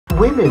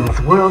Women's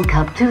World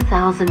Cup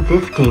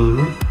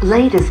 2015,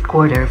 latest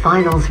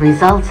quarter-finals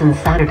results and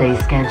Saturday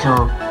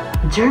schedule.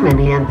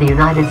 Germany and the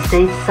United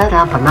States set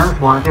up a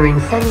mouth-watering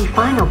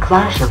semi-final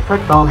clash of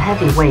football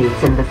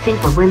heavyweights in the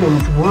FIFA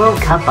Women's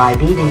World Cup by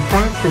beating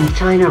France and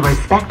China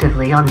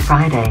respectively on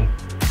Friday.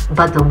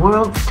 But the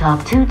world's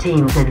top two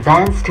teams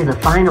advanced to the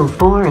Final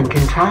Four in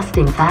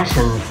contrasting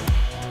fashions.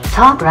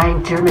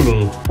 Top-ranked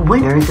Germany,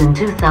 winners in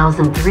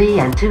 2003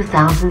 and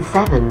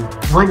 2007,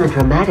 won a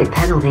dramatic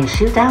penalty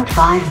shootout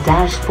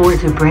 5-4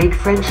 to break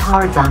French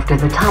hearts after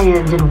the tie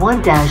ended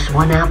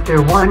 1-1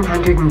 after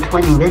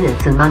 120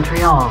 minutes in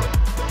Montreal.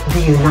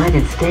 The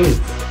United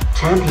States,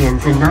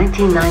 champions in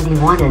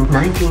 1991 and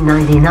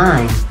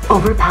 1999,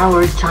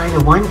 overpowered China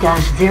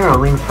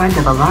 1-0 in front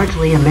of a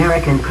largely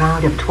American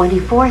crowd of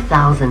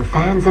 24,000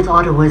 fans at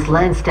Ottawa's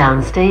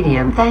Lansdowne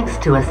Stadium thanks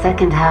to a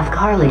second-half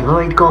Carly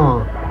Lloyd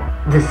goal.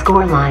 The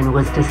scoreline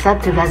was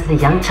deceptive as the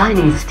young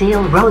Chinese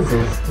Steel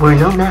Roses were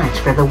no match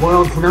for the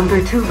world's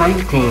number 2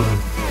 ranked team.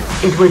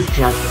 It was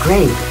just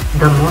great.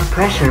 The more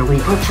pressure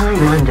we put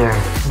China under,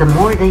 the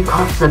more they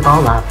coughed the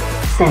ball up,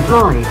 said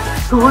Lloyd,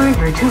 who earned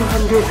her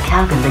 200th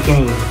cap in the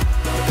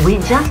game. We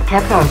just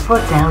kept our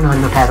foot down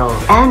on the pedal,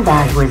 and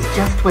that was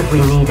just what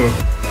we needed.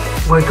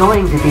 We're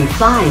going to be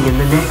flying in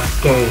the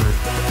next game.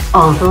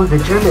 Although the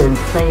Germans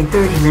played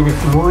 30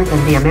 minutes more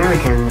than the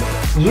Americans,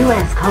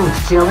 U.S.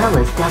 coach Jill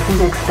Ellis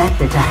doesn't expect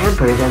it to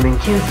hamper them in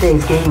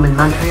Tuesday's game in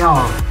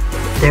Montreal.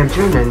 They're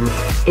Germans,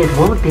 it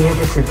won't be a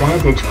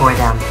disadvantage for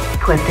them,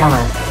 quipped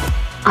Ellis.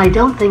 I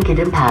don't think it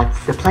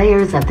impacts the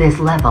players at this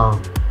level.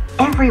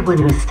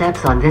 Everyone who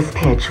steps on this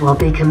pitch will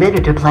be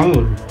committed to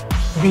playing.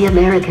 The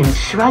Americans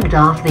shrugged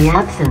off the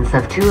absence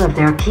of two of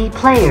their key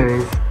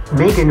players,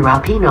 Megan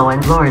Rapinoe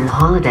and Lauren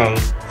Holiday,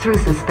 through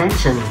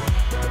suspension.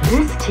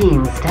 This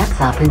team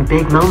steps up in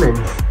big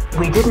moments.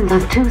 We didn't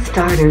have two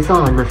starters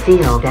on the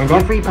field and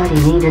everybody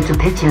needed to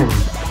pitch in.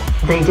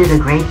 They did a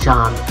great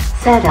job,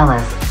 said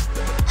Ellis.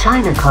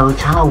 China coach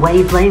Hao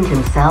Wei blamed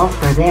himself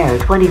for their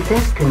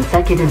 25th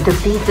consecutive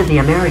defeat to the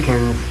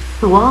Americans,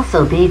 who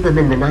also beat them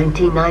in the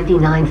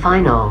 1999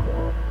 final.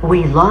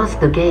 We lost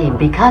the game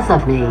because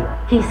of me,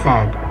 he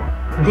said.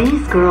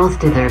 These girls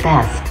did their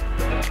best.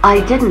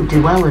 I didn't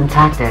do well in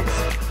tactics.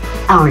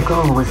 Our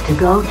goal was to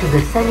go to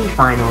the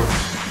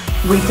semi-finals.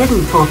 We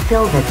didn't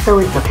fulfill that, so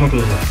it's a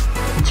pity.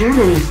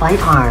 Germany fight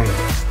hard.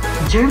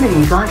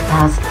 Germany got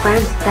past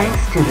France thanks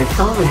to the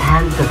solid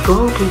hands of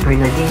goalkeeper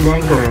Nadine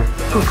Anger,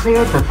 who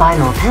cleared the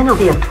final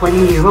penalty of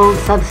 20-year-old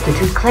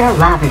substitute Claire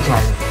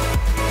Lavages.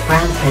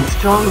 France had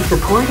strong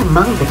support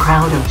among the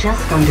crowd of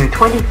just under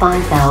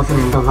 25,000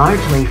 in the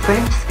largely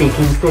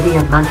French-speaking city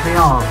of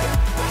Montreal.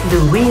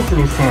 Louise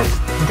Nusib,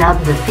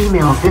 dubbed the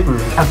female Zidane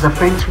of the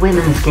French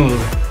women's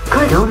game,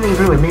 could only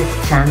rue a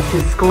missed chance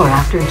to score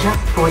after just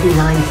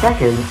 49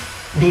 seconds,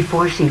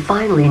 before she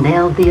finally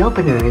nailed the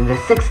opener in the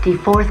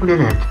 64th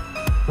minute.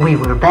 We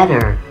were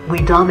better,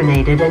 we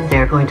dominated, and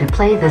they're going to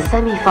play the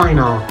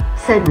semi-final,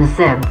 said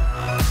Nusib.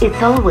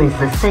 It's always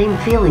the same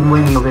feeling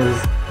when you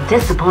lose,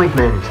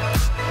 disappointment.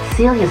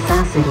 Celia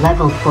Sassig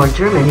leveled for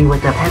Germany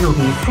with a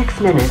penalty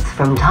 6 minutes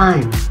from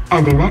time,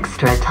 and an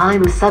extra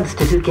time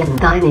substitute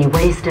Gendini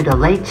wasted a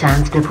late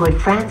chance to put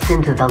France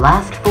into the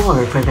last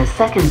four for the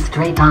second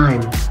straight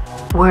time.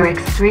 We're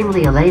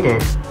extremely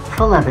elated,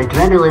 full of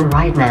adrenaline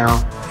right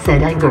now,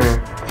 said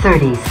Anger,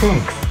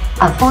 36,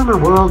 a former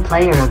World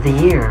Player of the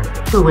Year,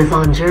 who was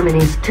on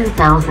Germany's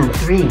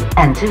 2003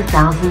 and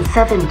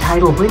 2007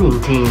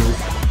 title-winning teams.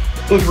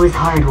 It was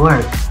hard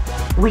work.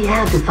 We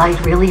had to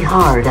fight really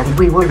hard and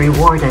we were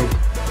rewarded.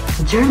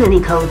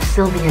 Germany coach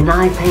Sylvia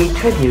Nye paid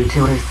tribute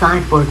to her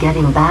side for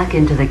getting back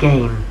into the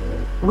game.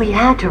 We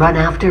had to run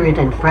after it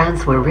and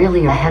France were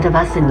really ahead of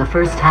us in the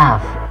first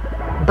half.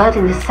 But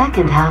in the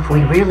second half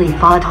we really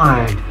fought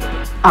hard.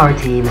 Our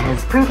team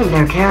has proven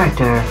their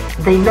character.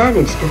 They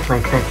managed to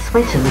flick that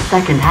switch in the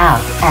second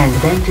half, and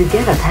then to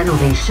get a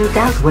penalty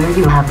shootout where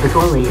you have the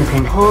goalie who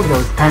can hold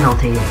those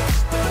penalties.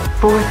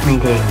 Fourth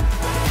meeting.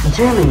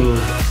 Germany,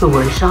 who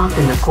were shocked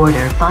in the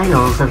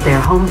quarter-finals of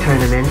their home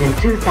tournament in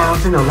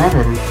 2011,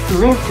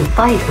 lived to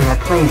fight for a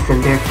place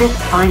in their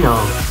fifth final.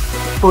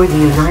 For the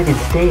United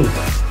States,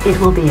 it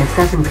will be a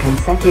seventh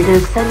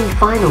consecutive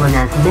semi-final in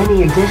as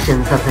many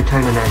editions of the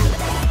tournament.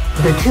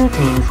 The two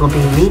teams will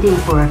be meeting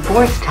for a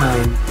fourth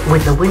time,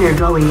 with the winner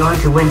going on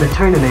to win the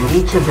tournament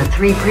each of the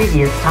three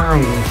previous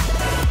times.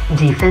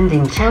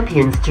 Defending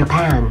champions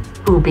Japan,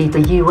 who beat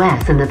the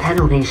US in the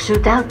penalty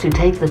shootout to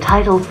take the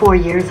title 4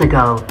 years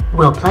ago,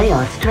 will play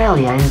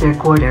Australia in their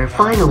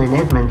quarter-final in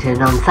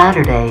Edmonton on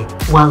Saturday,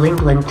 while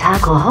England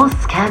tackle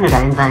hosts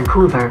Canada in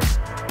Vancouver.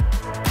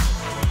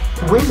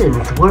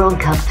 Women's World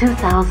Cup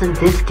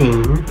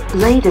 2015,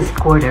 latest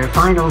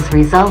quarter-finals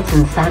results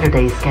and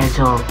Saturday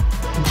schedule.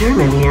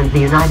 Germany and the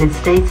United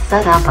States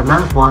set up a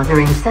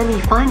mouth-watering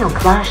semi-final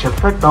clash of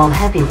football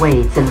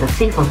heavyweights in the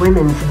FIFA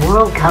Women's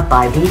World Cup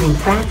by beating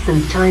France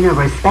and China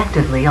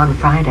respectively on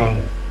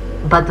Friday.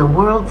 But the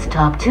world's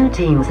top two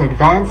teams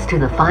advanced to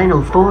the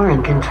Final Four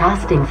in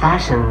contrasting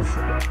fashions.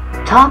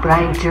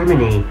 Top-ranked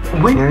Germany,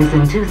 winners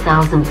in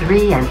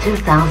 2003 and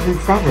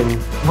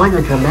 2007, won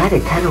a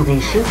dramatic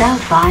penalty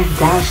shootout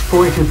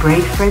 5-4 to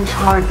break French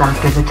hearts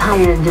after the tie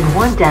ended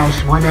 1-1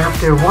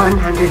 after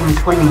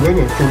 120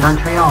 minutes in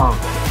Montreal.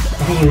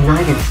 The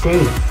United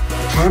States,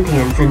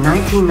 champions in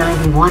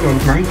 1991 and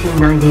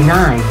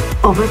 1999,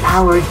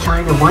 overpowered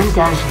China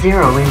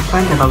 1-0 in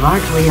front of a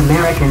largely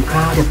American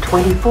crowd of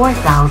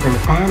 24,000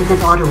 fans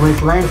at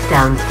Ottawa's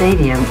Lansdowne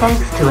Stadium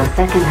thanks to a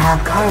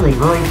second-half Carly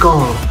Lloyd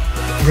goal.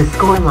 The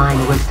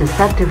scoreline was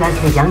deceptive as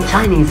the young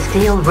Chinese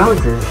Steel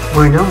Roses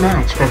were no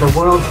match for the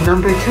world's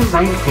number 2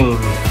 ranked team.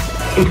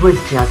 It was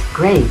just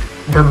great.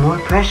 The more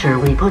pressure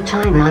we put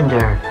China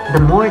under, the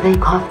more they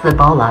coughed the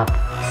ball up,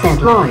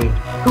 said Lloyd,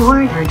 who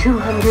earned her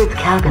 200th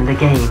cap in the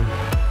game.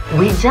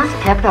 We just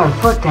kept our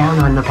foot down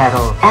on the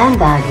pedal,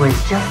 and that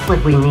was just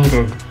what we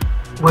needed.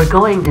 We're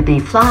going to be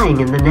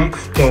flying in the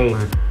next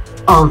game.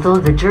 Although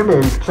the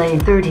Germans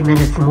played 30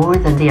 minutes more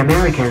than the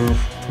Americans,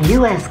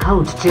 U.S.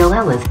 coach Jill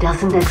Ellis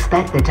doesn't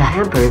expect it to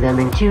hamper them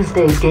in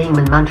Tuesday's game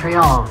in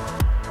Montreal.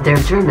 They're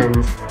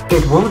Germans,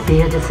 it won't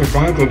be a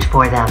disadvantage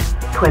for them,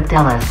 quipped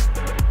Ellis.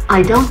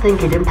 I don't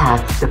think it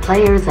impacts the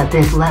players at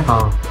this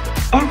level.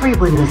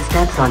 Everyone who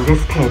steps on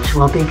this pitch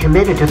will be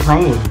committed to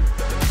playing.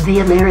 The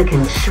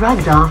Americans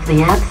shrugged off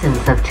the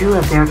absence of 2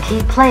 of their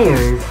key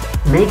players,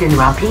 Megan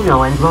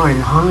Rapinoe and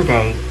Lauren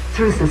Holiday,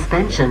 through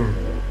suspension.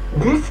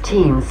 This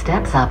team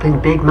steps up in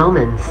big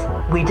moments.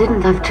 We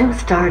didn't have 2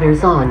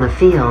 starters on the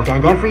field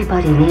and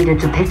everybody needed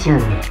to pitch in.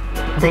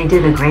 They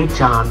did a great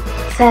job,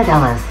 said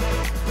Ellis.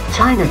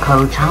 China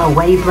coach Hao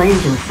Wei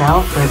blamed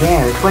himself for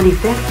their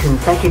 25th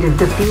consecutive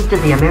defeat to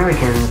the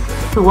Americans,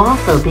 who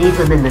also beat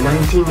them in the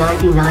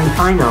 1999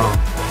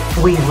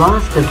 final. We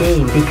lost the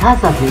game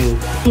because of me,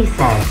 he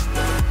said.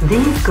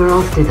 These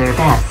girls did their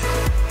best.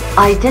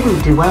 I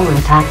didn't do well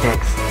in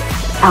tactics.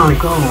 Our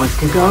goal was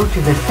to go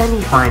to the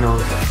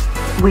semi-finals.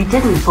 We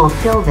didn't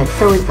fulfill that,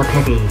 so it's a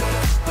pity.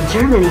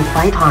 Germany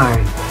fight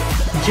hard.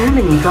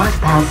 Germany got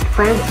past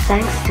France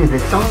thanks to the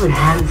solid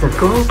hands of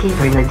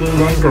goalkeeper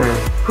Nadine Anger,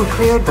 who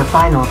cleared the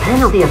final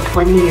penalty of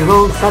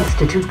 20-year-old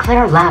substitute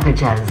Claire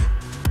Lavages.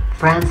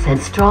 France had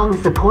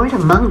strong support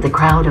among the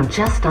crowd of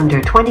just under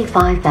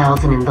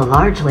 25,000 in the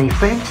largely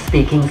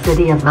French-speaking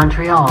city of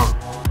Montreal.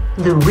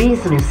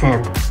 Louise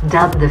Nusib,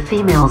 dubbed the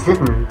female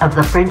Zidane of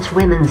the French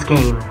women's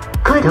game,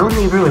 could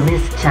only rue a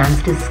missed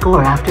chance to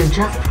score after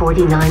just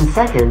 49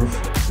 seconds,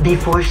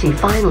 before she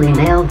finally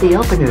nailed the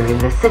opener in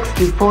the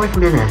 64th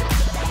minute.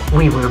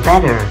 We were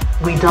better,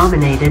 we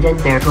dominated, and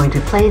they're going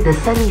to play the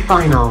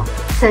semi-final,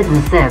 said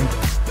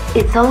Nusib.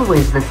 It's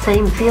always the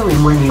same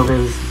feeling when you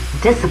lose,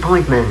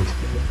 disappointment.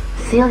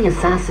 Celia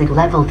Sassig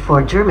leveled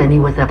for Germany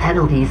with a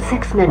penalty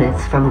 6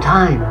 minutes from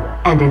time,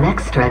 and an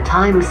extra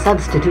time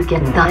substitute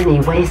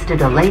Gendini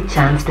wasted a late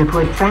chance to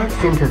put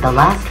France into the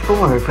last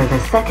 4 for the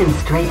second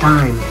straight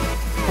time.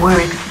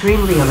 We're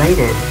extremely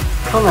elated,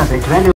 full of adrenaline.